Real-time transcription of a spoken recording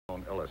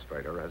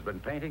illustrator, has been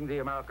painting the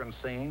American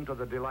scene to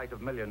the delight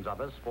of millions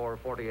of us for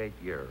 48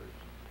 years.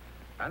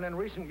 And in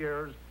recent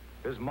years,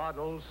 his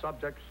models,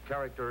 subjects,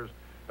 characters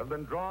have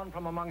been drawn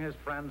from among his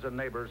friends and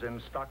neighbors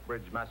in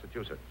Stockbridge,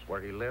 Massachusetts,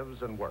 where he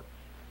lives and works.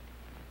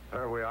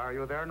 There we are. Are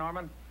you there,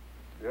 Norman?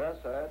 Yes,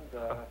 Ed.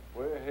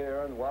 We're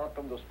here, and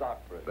welcome to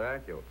Stockbridge.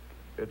 Thank you.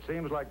 It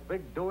seems like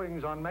big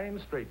doings on Main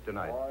Street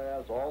tonight. Oh,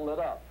 yes, all lit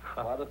up.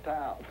 Quite a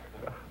town.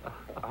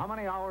 How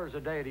many hours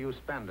a day do you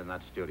spend in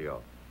that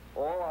studio?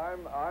 Oh,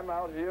 I'm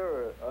out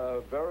here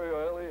very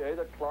early, 8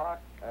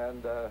 o'clock,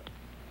 and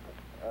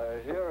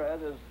here,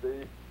 Ed, is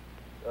the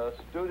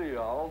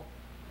studio.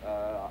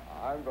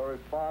 I'm very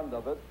fond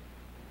of it.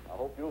 I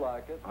hope you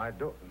like it. I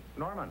do.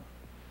 Norman,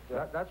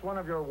 yeah. That's one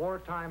of your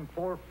wartime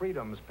Four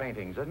Freedoms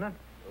paintings, isn't it?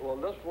 Well,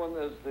 this one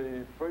is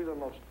the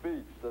freedom of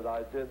speech that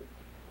I did.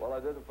 Well, I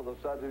did it for the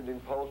Saturday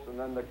Evening Post, and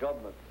then the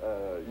government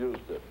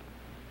used it.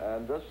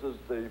 And this is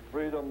the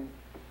freedom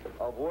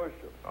of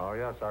worship. Oh,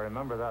 yes, I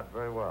remember that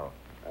very well.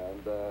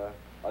 And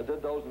I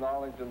did those in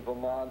Arlington,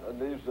 Vermont, and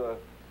these,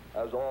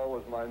 as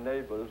always, my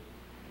neighbors,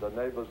 the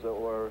neighbors that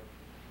were,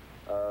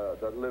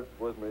 that lived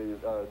with me,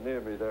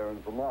 near me there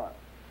in Vermont.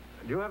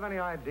 Do you have any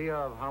idea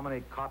of how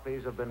many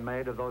copies have been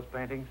made of those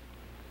paintings?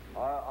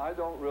 I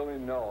don't really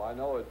know. I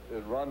know it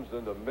runs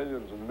into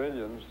millions and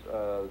millions.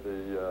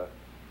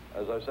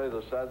 As I say,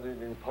 the Saturday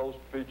Evening Post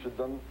featured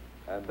them,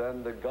 and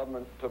then the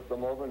government took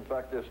them over. In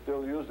fact, they're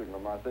still using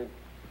them. I think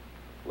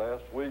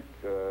last week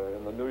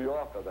in the New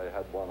Yorker they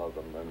had one of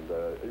them, and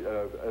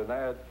an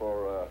ad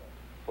for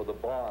the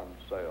bond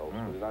sales,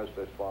 for the United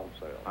States bond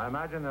sales. I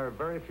imagine there are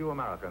very few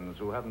Americans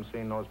who haven't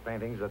seen those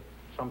paintings at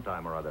some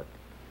time or other.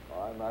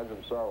 I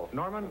imagine so.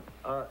 Norman,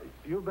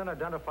 you've been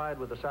identified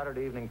with the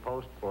Saturday Evening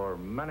Post for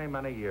many,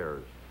 many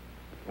years.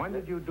 When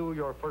did you do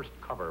your first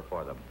cover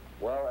for them?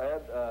 Well,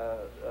 Ed,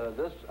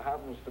 this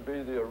happens to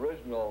be the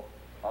original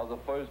of the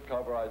first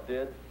cover I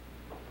did.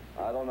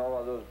 I don't know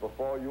whether it was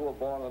before you were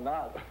born or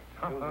not.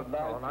 It was in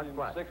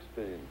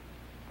 1916.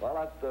 Well,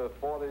 that's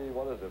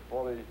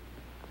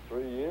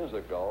 43 years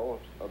ago,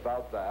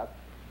 about that.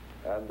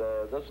 And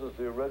this is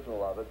the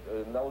original of it.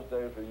 In those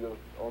days, we used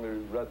only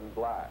red and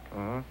black.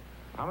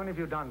 How many have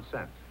you done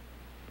since?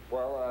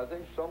 Well, I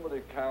think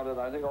somebody counted,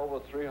 I think over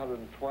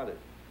 320.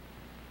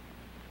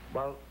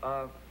 Well,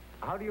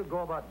 how do you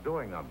go about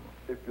doing them?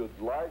 If you'd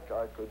like,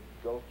 I could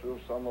go through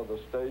some of the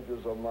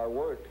stages of my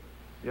work.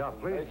 Yeah,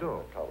 please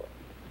do. Color.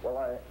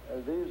 Well,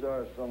 these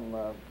are some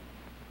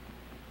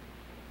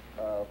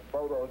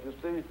photos. You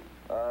see,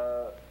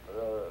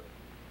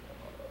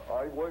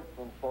 I work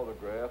from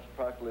photographs.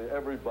 Practically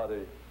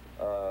everybody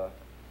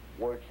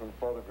works from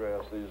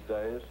photographs these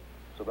days.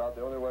 It's about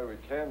the only way we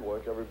can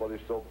work.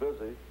 Everybody's so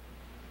busy.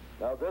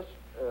 Now, this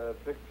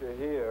picture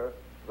here,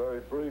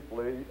 very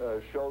briefly,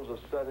 shows a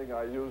setting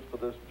I used for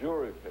this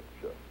jury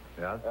picture.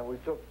 Yeah. And we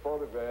took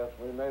photographs.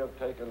 We may have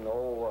taken,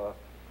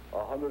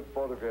 100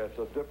 photographs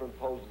of different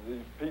poses of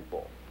these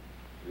people.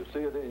 You see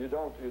it, you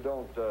don't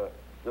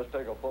just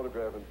take a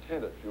photograph and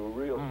tint it. You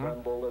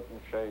reassemble it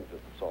and change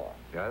it and so on.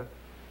 Yes.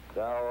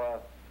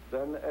 Now,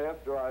 then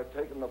after I've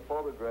taken the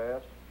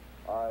photographs,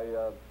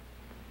 I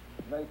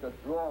make a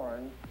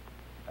drawing,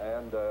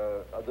 and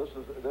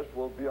this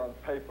will be on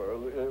paper.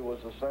 It was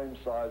the same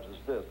size as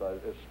this.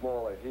 It's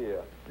smaller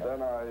here. Yes.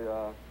 Then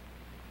I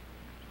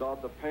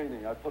start the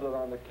painting. I put it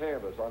on the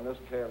canvas, on this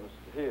canvas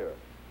here.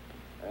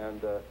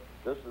 And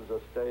this is a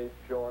stage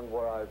showing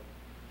where I've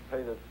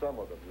painted some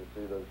of them. You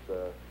see,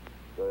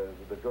 there's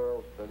the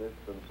girls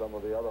finished, and some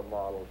of the other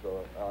models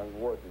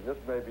I'm working. This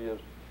maybe is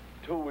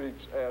 2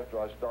 weeks after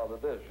I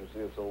started this. You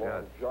see, it's a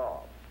long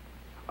job.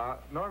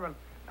 Norman,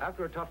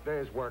 after a tough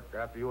day's work,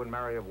 after you and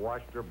Mary have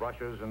washed your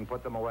brushes and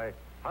put them away,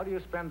 how do you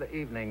spend the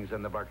evenings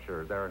in the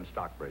Berkshire there in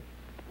Stockbridge?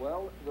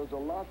 Well, there's a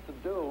lot to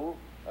do.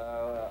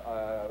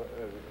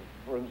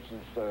 For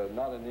instance,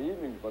 not in the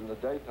evenings, but in the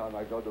daytime,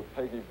 I go to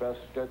Peggy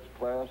Best's sketch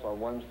class on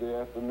Wednesday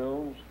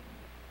afternoons.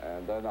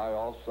 And then I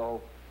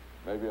also,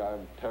 maybe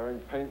I'm tearing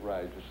paint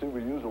rags. You see,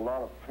 we use a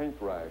lot of paint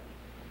rags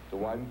to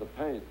wipe the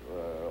paint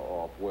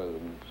off with.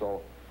 And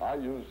so I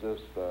use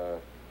this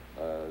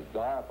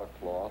diaper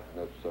cloth,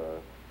 and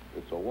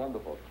it's a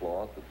wonderful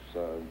cloth. It's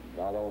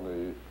not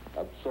only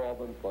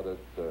absorbent, but it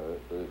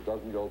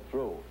doesn't go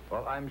through.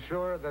 Well, I'm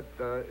sure that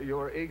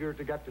you're eager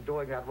to get to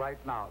doing that right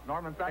now.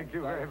 Norman, thank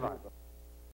you very much.